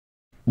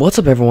What's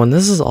up everyone,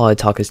 this is All I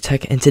Talk is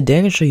Tech, and today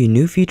I'm going to show you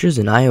new features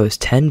in iOS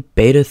 10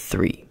 Beta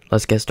 3.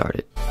 Let's get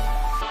started.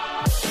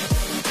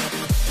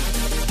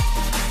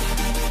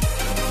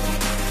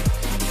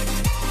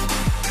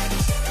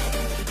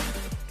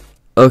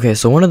 Okay,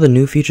 so one of the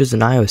new features in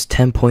iOS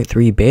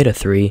 10.3 Beta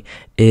 3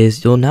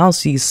 is you'll now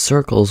see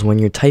circles when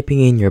you're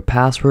typing in your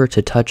password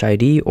to Touch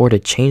ID or to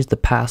change the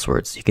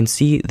passwords. You can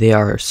see they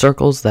are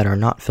circles that are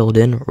not filled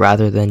in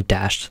rather than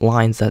dashed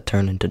lines that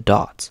turn into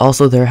dots.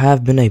 Also, there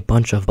have been a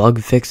bunch of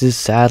bug fixes,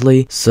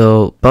 sadly.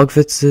 So bug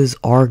fixes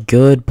are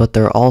good, but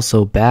they're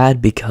also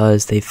bad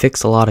because they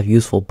fix a lot of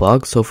useful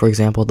bugs. So for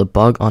example, the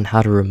bug on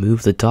how to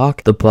remove the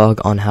dock, the bug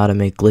on how to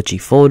make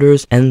glitchy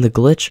folders, and the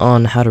glitch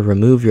on how to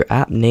remove your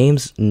app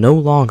names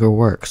no longer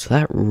works. So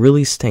that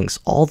really stinks.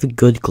 All the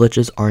good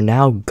glitches are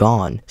now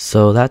gone,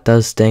 so that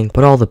does stink,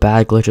 but all the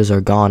bad glitches are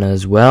gone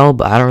as well,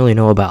 but I don't really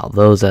know about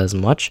those as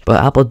much.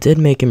 But Apple did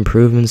make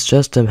improvements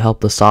just to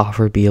help the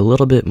software be a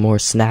little bit more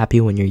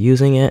snappy when you're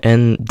using it,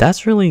 and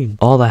that's really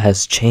all that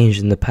has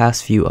changed in the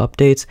past few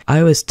updates.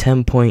 iOS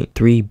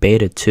 10.3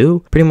 Beta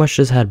 2 pretty much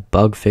just had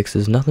bug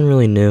fixes, nothing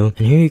really new.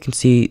 And here you can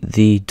see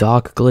the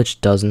dock glitch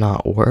does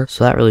not work,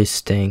 so that really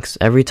stinks.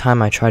 Every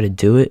time I try to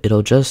do it,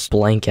 it'll just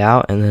blank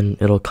out and then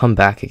it'll come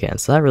back again,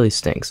 so that really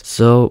stinks.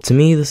 So to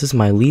me, this is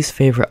my least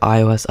favorite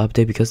iOS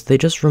update because they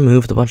just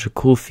removed a bunch of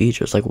cool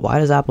features. Like, why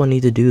does Apple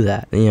need to do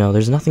that? You know,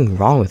 there's nothing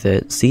wrong with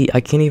it. See,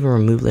 I can't even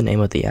remove the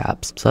name of the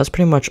apps. So that's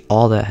pretty much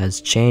all that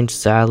has changed,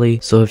 sadly.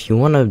 So if you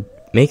want to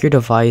make your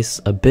device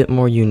a bit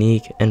more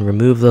unique and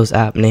remove those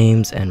app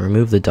names and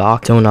remove the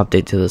dock, don't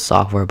update to the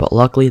software. But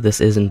luckily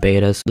this is in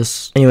beta.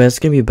 Anyway, that's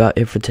gonna be about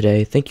it for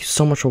today. Thank you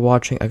so much for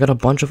watching. I got a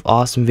bunch of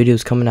awesome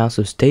videos coming out,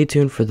 so stay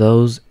tuned for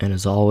those, and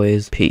as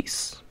always,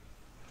 peace.